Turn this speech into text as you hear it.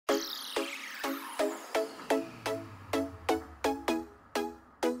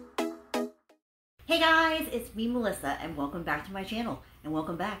Hey guys, it's me, Melissa, and welcome back to my channel, and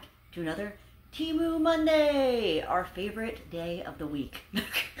welcome back to another TEMU Monday, our favorite day of the week.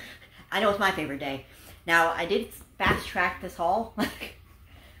 I know it's my favorite day. Now, I did fast track this haul,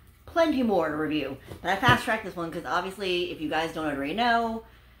 plenty more to review, but I fast tracked this one because obviously, if you guys don't already know,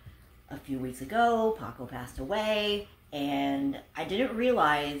 a few weeks ago, Paco passed away, and I didn't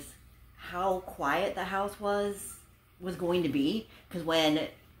realize how quiet the house was going to be, because when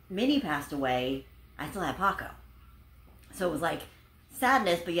Minnie passed away, I still had Paco. So it was like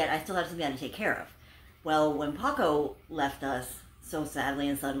sadness, but yet I still had something I had to take care of. Well, when Paco left us so sadly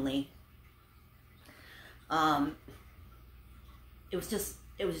and suddenly, it was just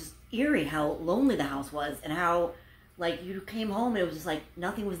eerie how lonely the house was, and how like you came home and it was just like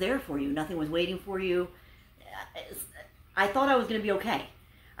nothing was there for you, nothing was waiting for you. I thought I was going to be okay.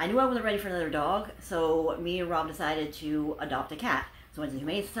 I knew I wasn't ready for another dog, so me and Rob decided to adopt a cat. So I went to the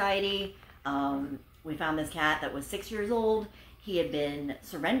Humane Society. We found this cat that was 6 years old. He had been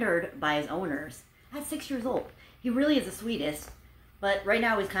surrendered by his owners at 6 years old. He really is the sweetest, but right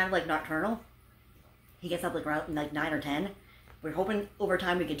now he's kind of like nocturnal. He gets up like around like 9 or 10. We're hoping over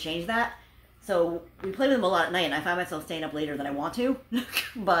time we could change that. So we play with him a lot at night, and I find myself staying up later than I want to.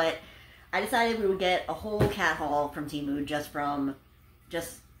 But I decided we would get a whole cat haul from TEMU just for him.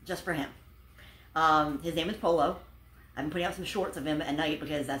 His name is Polo. I've been putting out some shorts of him at night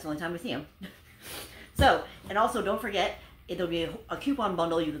because that's the only time we see him. So, and also don't forget, there'll be a coupon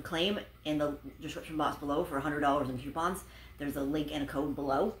bundle you can claim in the description box below for $100 in coupons. There's a link and a code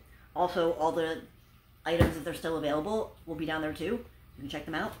below. Also, all the items, if they're still available, will be down there too. You can check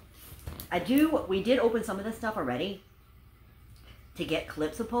them out. We did open some of this stuff already to get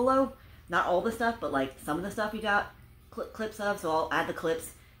clips of Polo. Not all the stuff, but like some of the stuff you got clips of, so I'll add the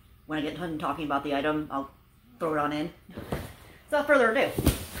clips when I get done talking about the item. I'll throw it on in. So without further ado.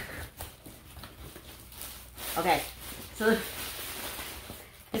 Okay, so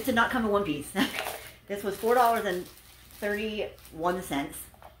this did not come in one piece. This was $4.31,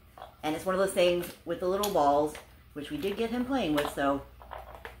 and it's one of those things with the little balls, which we did get him playing with, so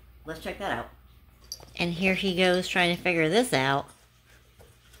let's check that out. And here he goes trying to figure this out.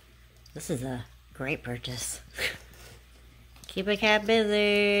 This is a great purchase. Keep a cat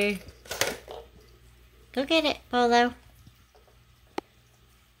busy. Go get it, Polo.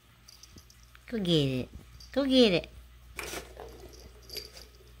 Go get it. Go get it.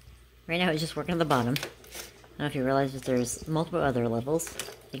 Right now, it's just working on the bottom. I don't know if you realize that there's multiple other levels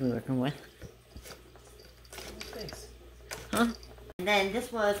you can be working with. Thanks. Huh? And then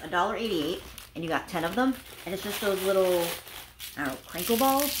this was $1.88, and you got 10 of them. And it's just those little, I don't know, crinkle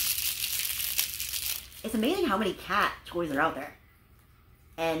balls. It's amazing how many cat toys are out there.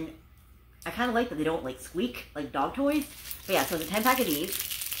 And I kind of like that they don't like squeak like dog toys. But yeah, so it's a 10 pack of these.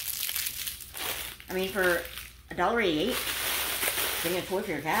 I mean, for $1.88, getting a toy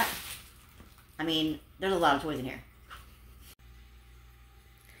for your cat, I mean, there's a lot of toys in here.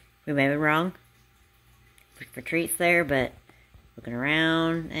 We may be wrong for treats there, but looking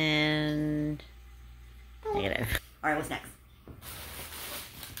around and negative. Alright, what's next?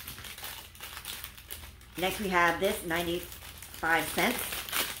 Next we have this 95 cents.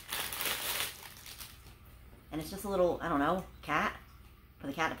 And it's just a little, I don't know, cat for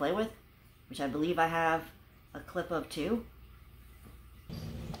the cat to play with, which I believe I have a clip of too.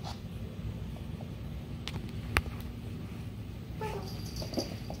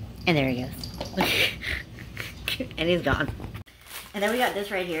 And there he goes. And he's gone. And then we got this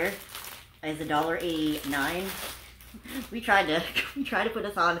right here. It's $1.89. We tried to put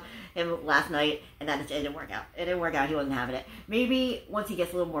this on him last night, and that just didn't work out. It didn't work out. He wasn't having it. Maybe once he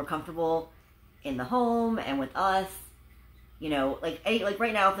gets a little more comfortable in the home and with us, you know, like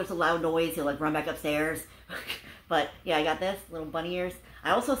right now, if there's a loud noise, he'll like run back upstairs. But yeah, I got this little bunny ears. I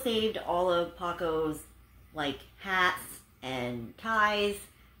also saved all of Paco's like hats and ties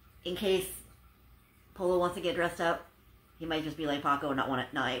in case Polo wants to get dressed up. He might just be like Paco and not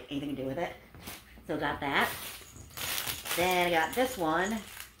anything to do with it. So got that. Then I got this one.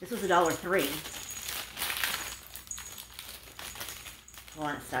 This was $1.03. Hold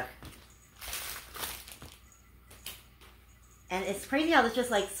on, it's stuck. And it's crazy how it's just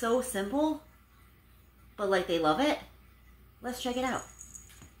like so simple, but like they love it. Let's check it out.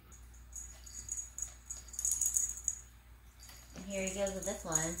 And here he goes with this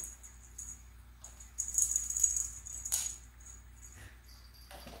one.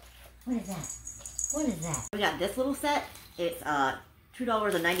 What is that? What is that? We got this little set. It's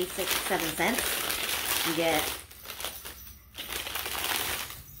 $2.96. You get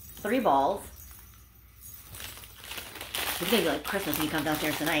 3 balls. It's gonna be like Christmas when he comes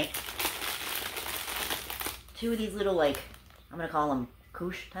downstairs tonight. 2 of these little, like, I'm gonna call them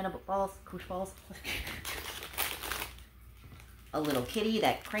koosh kind of balls. Koosh balls. A little kitty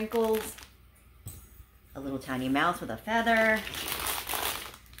that crinkles. A little tiny mouse with a feather.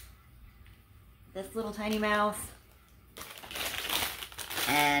 This little tiny mouse.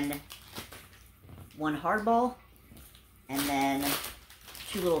 And 1 hard ball. And then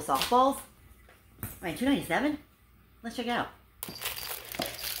 2 little softballs. Alright, $2.97? Let's check it out.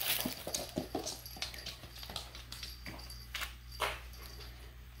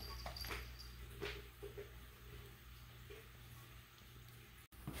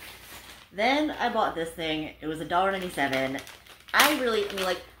 Then I bought this thing. It was $1.97. I mean,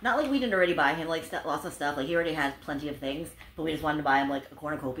 like, not like we didn't already buy him, like, lots of stuff. Like, he already had plenty of things. But we just wanted to buy him, like, a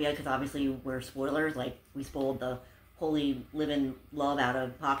cornucopia. Because obviously we're spoilers. Like, we spoiled the holy living love out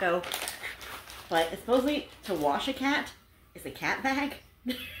of Paco. But it's supposedly to wash a cat. It's a cat bag.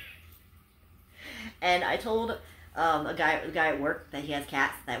 And I told a guy at work that he has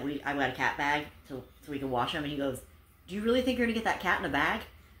cats, that I got a cat bag so we can wash them. And he goes, do you really think you're going to get that cat in a bag?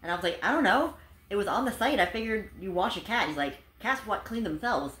 And I was like, I don't know. It was on the site. I figured you wash a cat. He's like, cats clean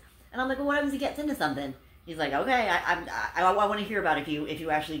themselves. And I'm like, well, what happens if he gets into something? He's like, okay, I want to hear about if you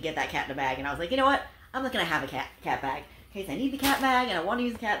actually get that cat in a bag. And I was like, you know what? I'm not going to have a cat bag. In case I need the cat bag and I want to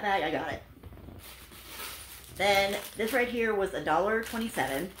use the cat bag, I got it. Then this right here was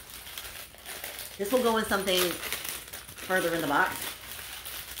 $1.27. This will go in something further in the box,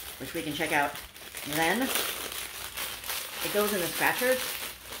 which we can check out then. It goes in the scratcher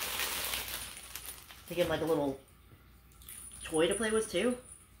to give him like a little toy to play with too.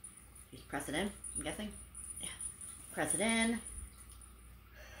 Just press it in, I'm guessing. Yeah. Press it in.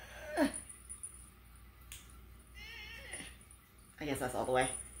 I guess that's all the way.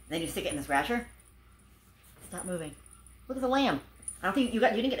 Then you stick it in the scratcher. Stop moving. Look at the lamb. I don't think you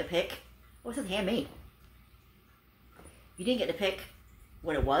didn't get to pick. What was this, handmade? You didn't get to pick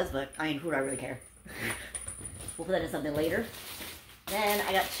what it was, but I mean, who do I really care? We'll put that in something later. Then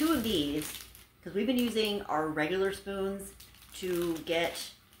I got 2 of these because we've been using our regular spoons to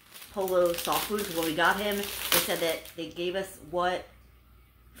get Polo soft food. Because when we got him, they said that they gave us what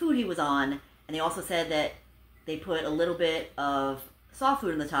food he was on, and they also said that they put a little bit of soft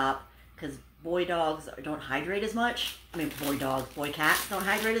food in the top because boy dogs don't hydrate as much. I mean, boy cats don't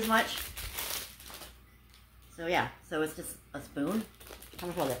hydrate as much. So yeah, so it's just a spoon. How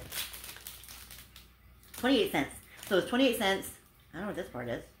much was it? 28 cents. So it's 28 cents. I don't know what this part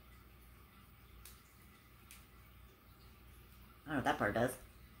is. I don't know what that part does.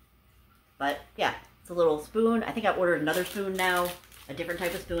 But yeah, it's a little spoon. I think I ordered another spoon now. A different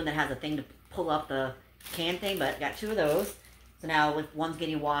type of spoon that has a thing to pull up the can thing. But I got 2 of those. So now with one's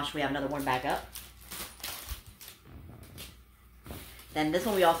getting washed, we have another one back up. Then this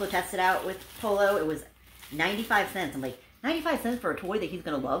one we also tested out with Polo. It was 95 cents. I'm like, 95 cents for a toy that he's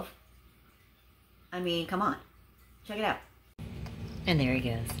going to love? I mean, come on. Check it out. And there he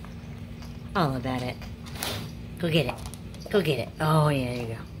goes. All about it. Go get it. Go get it. Oh, yeah, there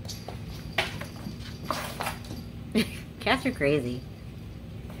you go. Cats are crazy.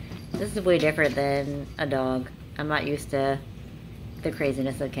 This is way different than a dog. I'm not used to the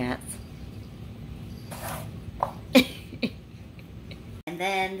craziness of cats. And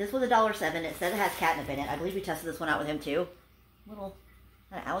then this was $1.07. It says it has catnip in it. I believe we tested this one out with him too. Little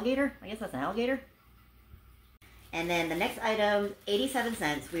an alligator? I guess that's an alligator. And then the next item, 87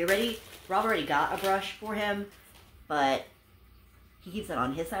 cents. Rob already got a brush for him, but he keeps it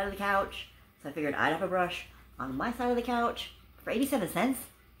on his side of the couch. So I figured I'd have a brush on my side of the couch for 87 cents.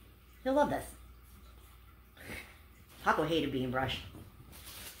 He'll love this. Paco hated being brushed.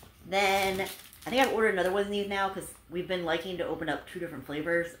 Then I think I've ordered another one of these now because we've been liking to open up 2 different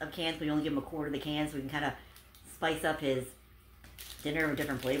flavors of cans. We only give him a quarter of the can so we can kind of spice up his dinner with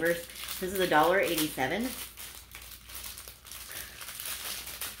different flavors. This is $1.87.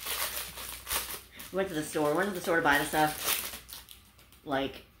 We went to the store to buy the stuff.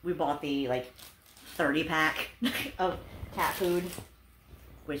 Like, we bought the, 30-pack of cat food.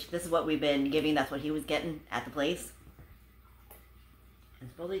 Which, this is what we've been giving. That's what he was getting at the place. And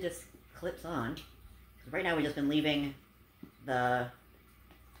supposedly just clips on. Right now we've just been leaving the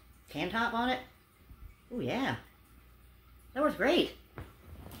can top on it. Oh yeah. That works great.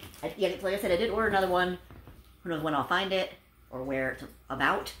 Yeah, like I said, I did order another one. Who knows when I'll find it or where it's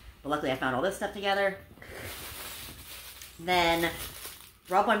about. But luckily I found all this stuff together. Then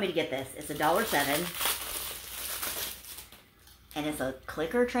Rob wanted me to get this. It's $1.07. And it's a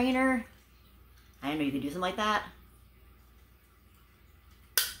clicker trainer. I didn't know you could do something like that.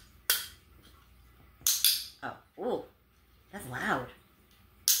 Oh, ooh, that's loud.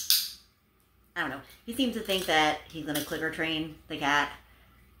 I don't know. he seems to think that he's gonna clicker train the cat.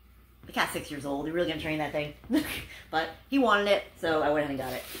 The cat's 6 years old. He's really gonna train that thing. But he wanted it, so I went ahead and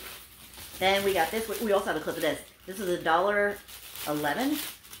got it. Then we got this. We also have a clip of this. This is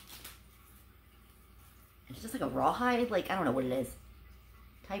 $1.11. It's just like a rawhide, like, I don't know what it is,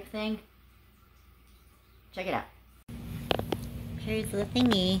 type thing. Check it out. Here's the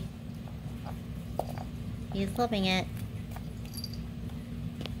thingy. He's loving it.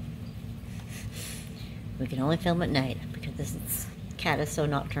 We can only film at night because this cat is so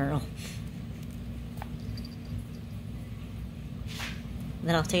nocturnal.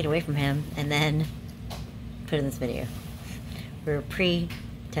 Then I'll take it away from him and then put it in this video. We're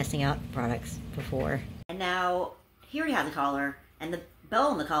pre-testing out products before. And now he already has a collar, and the bell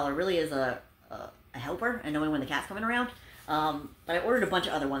on the collar really is a helper and knowing when the cat's coming around. But I ordered a bunch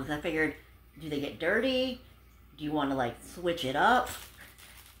of other ones, and I figured, do they get dirty? Do you want to like switch it up?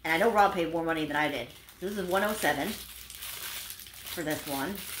 And I know Rob paid more money than I did. So this is $107 for this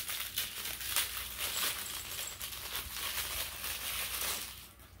one.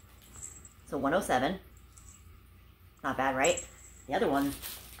 So $107. Not bad, right? The other ones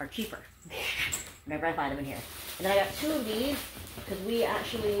are cheaper. Whenever I find them in here. And then I got 2 of these because we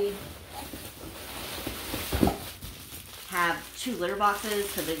actually have 2 litter boxes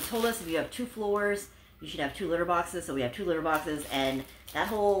because they told us if you have 2 floors, you should have 2 litter boxes. So we have 2 litter boxes, and that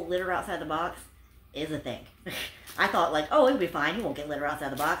whole litter outside the box is a thing. I thought like, oh, it'll be fine. You won't get litter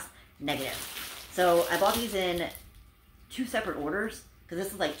outside the box. Negative. So I bought these in 2 separate orders because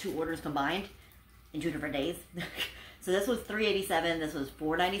this is like 2 orders combined in 2 different days. So this was $3.87. This was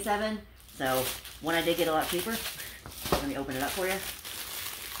 $4.97. So one I did get a lot cheaper. Let me open it up for you.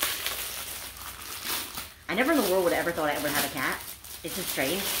 I never in the world would have ever thought I ever had a cat. It's just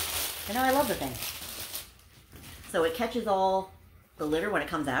strange. And now I love the thing. So it catches all the litter when it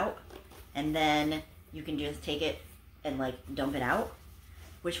comes out. And then you can just take it and like dump it out.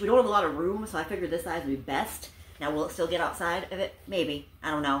 Which we don't have a lot of room, so I figured this size would be best. Now will it still get outside of it? Maybe.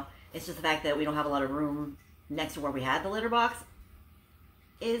 I don't know. It's just the fact that we don't have a lot of room next to where we had the litter box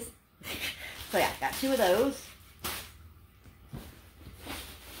is. So yeah, got 2 of those.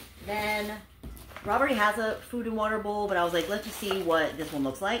 Then Rob already has a food and water bowl, but I was like, let's just see what this one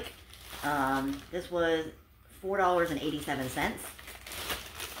looks like. This was $4.87.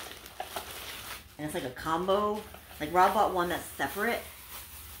 And it's like a combo. Like Rob bought one that's separate.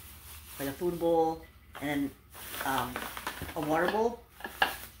 Like a food bowl and then a water bowl.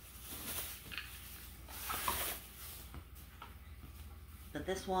 But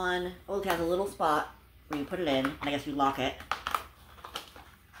this one, oh, it has a little spot where you put it in, and I guess you lock it.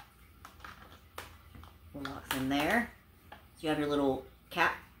 It locks in there. So you have your little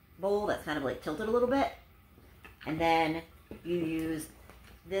cat bowl that's kind of like tilted a little bit. And then you use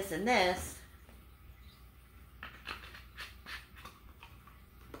this and this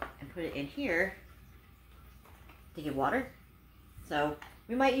and put it in here to give water. So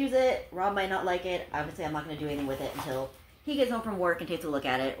we might use it. Rob might not like it. Obviously, I'm not going to do anything with it until he gets home from work and takes a look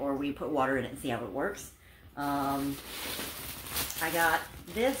at it, or we put water in it and see how it works. I got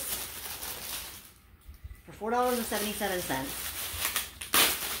this for $4.77.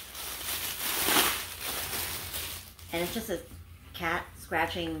 And it's just a cat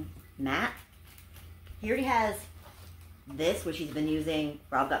scratching mat. He already has this, which he's been using.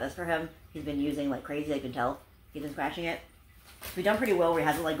 Rob got this for him. He's been using like crazy, I can tell. He's been scratching it. We've done pretty well where he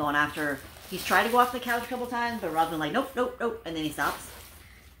hasn't like gone after. He's tried to go off the couch a couple times, but Rob's been like, nope, nope, nope, and then he stops.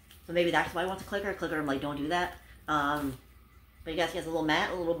 So maybe that's why he wants a clicker. Clicker, I'm like, don't do that. But you guys, he has a little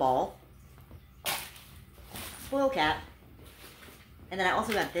mat, a little ball. Spoil cat. And then I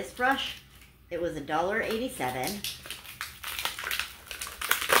also got this brush. It was $1.87.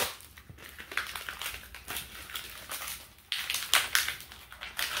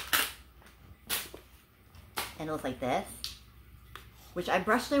 And it looks like this. Which I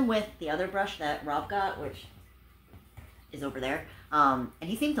brushed him with the other brush that Rob got, which is over there. And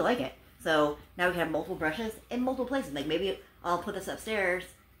he seemed to like it. So now we can have multiple brushes in multiple places. Like maybe I'll put this upstairs,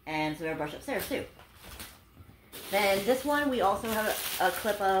 and so we have a brush upstairs too. Then this one we also have a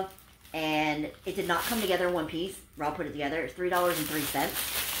clip of, and it did not come together in one piece. Rob put it together. It's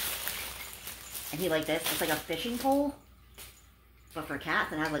 $3.03. And he liked this. It's like a fishing pole, but for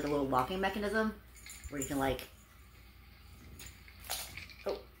cats, and it has like a little locking mechanism where you can like,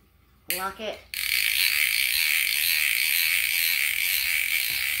 oh, lock it.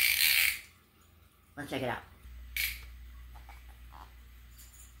 Let's check it out.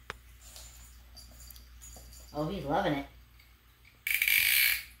 Oh, he's loving it.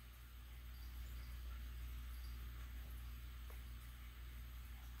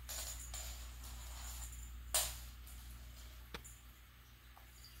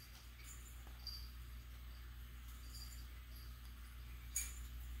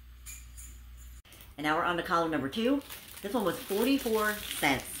 And now we're on to collar number 2. This one was 44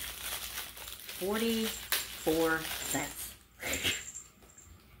 cents. 44 cents.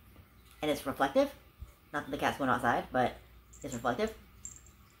 And it's reflective. Not that the cat's going outside, but it's reflective.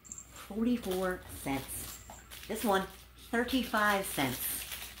 44 cents. This one, 35 cents.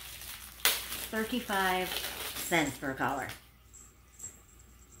 35 cents for a collar.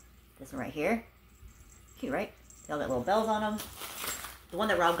 This one right here. Cute, right? They all got little bells on them. The one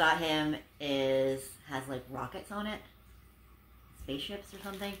that Rob got him has like rockets on it. Spaceships or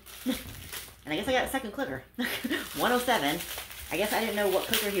something. And I guess I got a second clicker. 107. I guess I didn't know what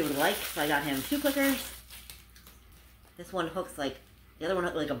clicker he would like, so I got him 2 clickers. This one hooks like, the other one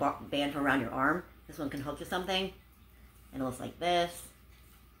hooked like a band for around your arm. This one can hook to something. And it looks like this.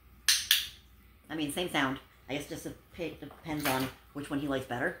 I mean, same sound. I guess just depends on which one he likes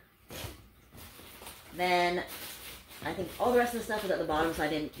better. Then, I think all the rest of the stuff was at the bottom, so I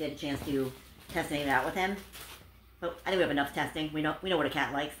didn't get a chance to test any of it out with him. But I think we have enough testing. We know what a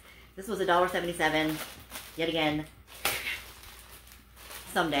cat likes. This was $1.77. Yet again,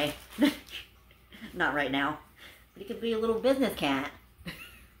 someday. Not right now. But he could be a little business cat.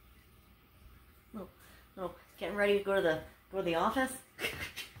 little getting ready to go to the office.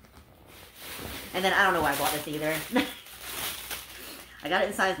 And then I don't know why I bought this either. I got it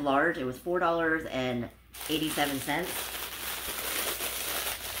in size large. It was $4.87.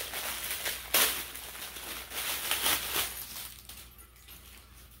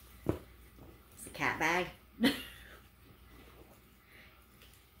 It's a cat bag.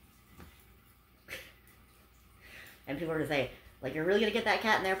 And people are going to say, like, you're really going to get that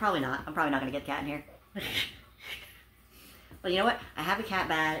cat in there? Probably not. I'm probably not going to get the cat in here. But you know what? I have a cat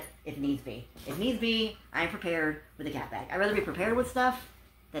bag if needs be. If needs be, I am prepared with a cat bag. I'd rather be prepared with stuff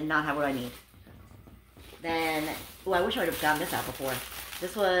than not have what I need. Then, oh, I wish I would have gotten this out before.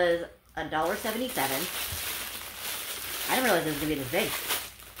 This was $1.77. I didn't realize it was going to be this big.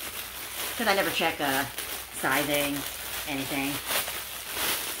 Because I never check sizing, anything.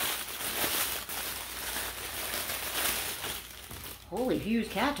 Holy huge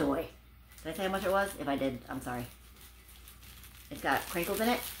cat toy. Did I say how much it was? If I did, I'm sorry. It's got crinkles in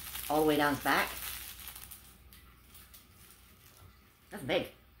it, all the way down its back. That's big.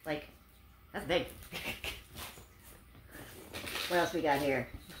 Like, that's big. What else we got here?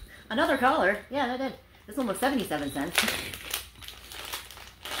 Another collar. Yeah, that did. This one was 77 cents.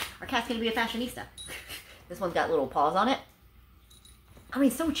 Our cat's gonna be a fashionista. This one's got little paws on it. I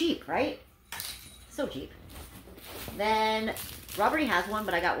mean, so cheap, right? So cheap. Then, Rob already has one,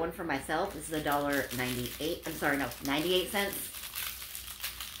 but I got one for myself. This is $1.98. I'm sorry, no, 98 cents.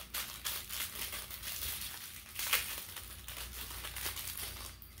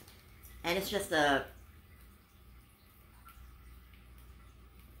 And it's just a,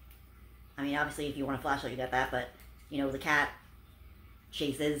 I mean, obviously if you want a flashlight, you got that, but, you know, the cat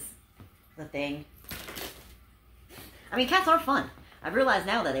chases the thing. I mean, cats are fun. I've realized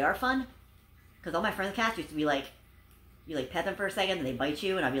now that they are fun, because all my friends' cats used to be like, you like pet them for a second and they bite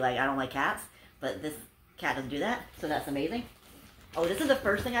you, and I'd be like, I don't like cats, but this cat doesn't do that, so that's amazing. Oh, this is the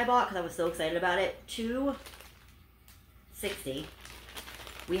first thing I bought because I was so excited about it. $2.60.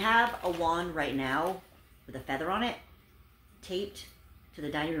 We have a wand right now with a feather on it, taped to the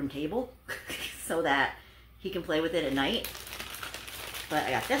dining room table so that he can play with it at night. But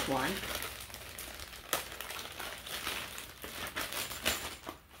I got this one.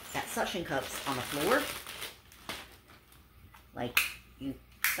 Got suction cups on the floor. Like, you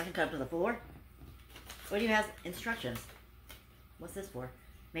suction cup to the floor. What do you have? Instructions. What's this for?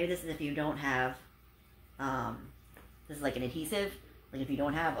 Maybe this is if you don't have, this is like an adhesive. Like if you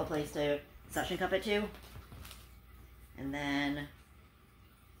don't have a place to suction cup it to. And then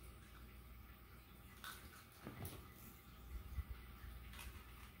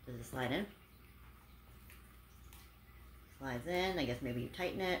does it slide in? Slides in. I guess maybe you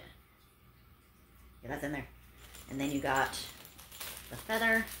tighten it. Yeah, that's in there. And then you got the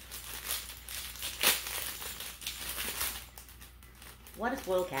feather. What a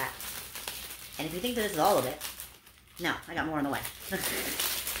spoiled cat. And if you think that this is all of it, no, I got more on the way.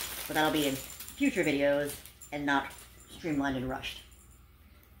 But that'll be in future videos and not streamlined and rushed.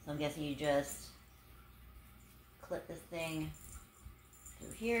 So I'm guessing you just clip this thing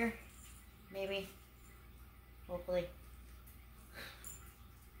through here, maybe, hopefully.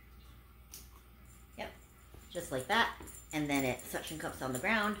 Yep, just like that. And then it suction cups on the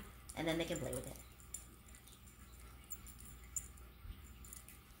ground, and then they can play with it.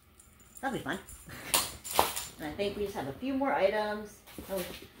 That'll be fun. And I think we just have a few more items. Oh,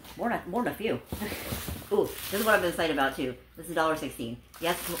 more than a few. Ooh, this is what I've been excited about too. This is $1.16.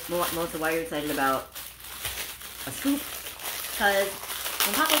 Yes, Melissa, why are you excited about a scoop? Because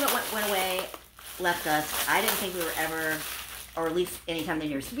when Papa went away, left us, I didn't think we were ever, or at least anytime in the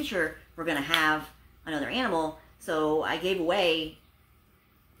near future, we're going to have another animal. So I gave away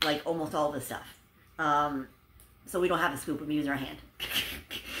like almost all of this stuff. So we don't have a scoop, we use our hand.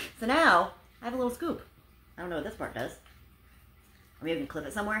 So now I have a little scoop. I don't know what this part does. Or maybe we can clip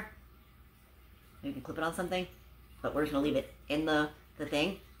it somewhere. Maybe we can clip it on something. But we're just going to leave it in the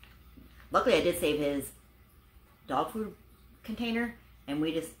thing. Luckily I did save his dog food container. And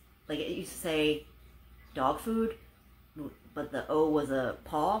we just, like it used to say dog food. But the O was a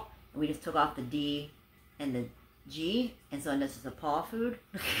paw. And we just took off the D and the G. And so this is a paw food.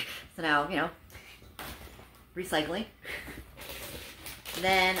 So now, you know, recycling.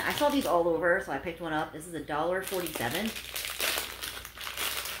 Then I saw these all over, so I picked one up. This is $1.47.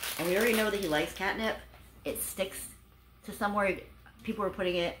 And we already know that he likes catnip. It sticks to somewhere. People are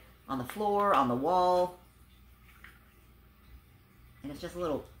putting it on the floor, on the wall. And it's just a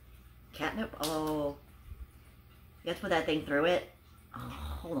little catnip. Oh. You have to put that thing through it. Oh,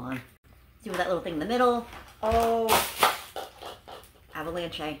 hold on. See with that little thing in the middle. Oh.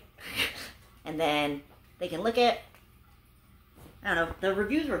 Avalanche. And then they can lick it. I don't know. The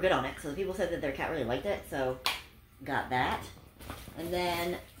reviews were good on it. So people said that their cat really liked it. So got that. And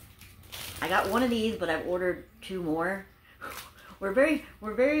then I got one of these, but I've ordered 2 more. We're very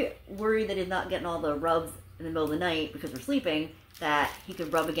worried that he's not getting all the rubs in the middle of the night because we're sleeping, that he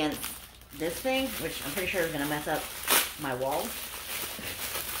could rub against this thing, which I'm pretty sure is going to mess up my walls.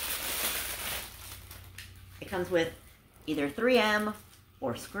 It comes with either 3M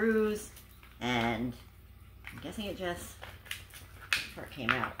or screws, and I'm guessing it just part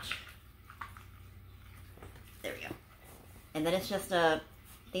came out. There we go. And then it's just a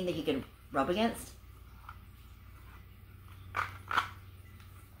thing that he can rub against.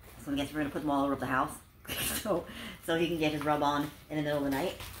 So I guess we're gonna put them all over the house, so he can get his rub on in the middle of the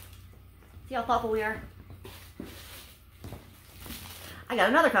night. See how thoughtful we are? I got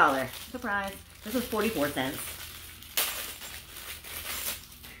another collar. Surprise! This was 44 cents.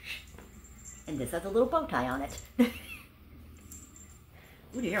 And this has a little bow tie on it. Ooh,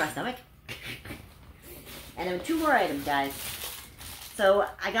 do you hear my stomach? And then 2 more items, guys. So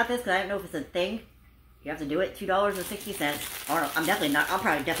I got this because I don't know if it's a thing. You have to do it. $2.60. Or I'm probably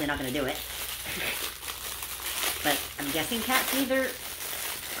definitely not going to do it. But I'm guessing cats need their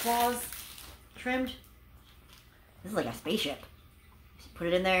claws trimmed. This is like a spaceship. Just put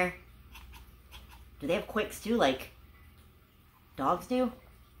it in there. Do they have quicks too, like dogs do?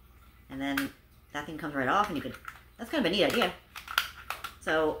 And then that thing comes right off, and you could. That's kind of a neat idea.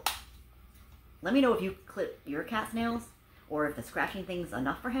 So let me know if you clip your cat's nails, or if the scratching thing's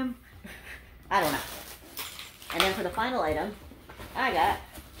enough for him. I don't know. And then for the final item, I got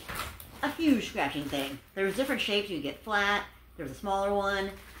a huge scratching thing. There's different shapes. You can get flat. There's a smaller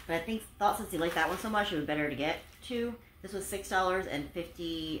one. But I thought since you like that one so much, it was better to get 2. This was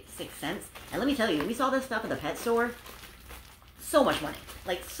 $6.56. And let me tell you, we saw this stuff at the pet store. So much money.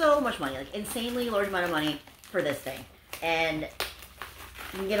 Like, so much money. Like, insanely large amount of money for this thing. And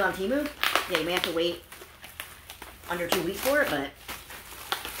you can get it on TEMU. Yeah, you may have to wait under 2 weeks for it, but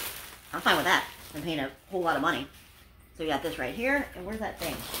I'm fine with that. I'm paying a whole lot of money. So we got this right here. And where's that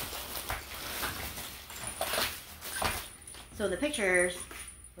thing? So the pictures,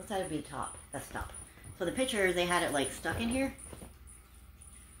 what side would be the top? That's the top. So the pictures, they had it like stuck in here.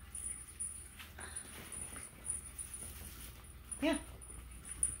 Yeah.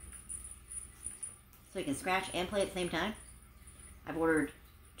 So you can scratch and play at the same time. I've ordered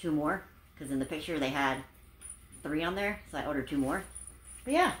 2 more because in the picture they had 3 on there, so I ordered 2 more.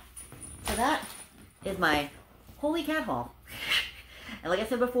 But yeah, so that is my holy cat haul. And like I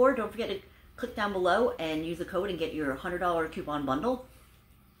said before, don't forget to click down below and use the code and get your $100 coupon bundle.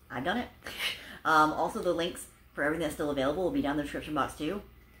 I've done it. Also, the links for everything that's still available will be down in the description box too.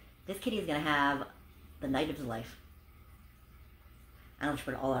 This kitty is going to have the night of his life. I don't know if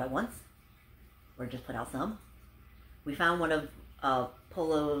you put it all out at once, or just put out some. We found one of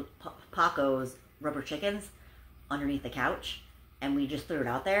Paco's rubber chickens underneath the couch, and we just threw it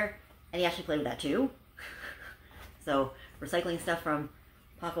out there, and he actually played with that too. So, recycling stuff from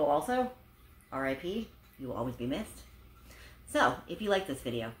Paco also. R.I.P. You will always be missed. So, if you like this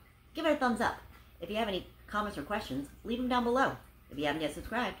video, give it a thumbs up. If you have any comments or questions, leave them down below. If you haven't yet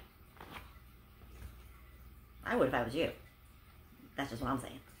subscribed, I would if I was you. That's just what I'm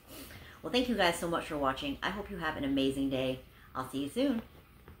saying. Well, thank you guys so much for watching. I hope you have an amazing day. I'll see you soon.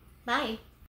 Bye.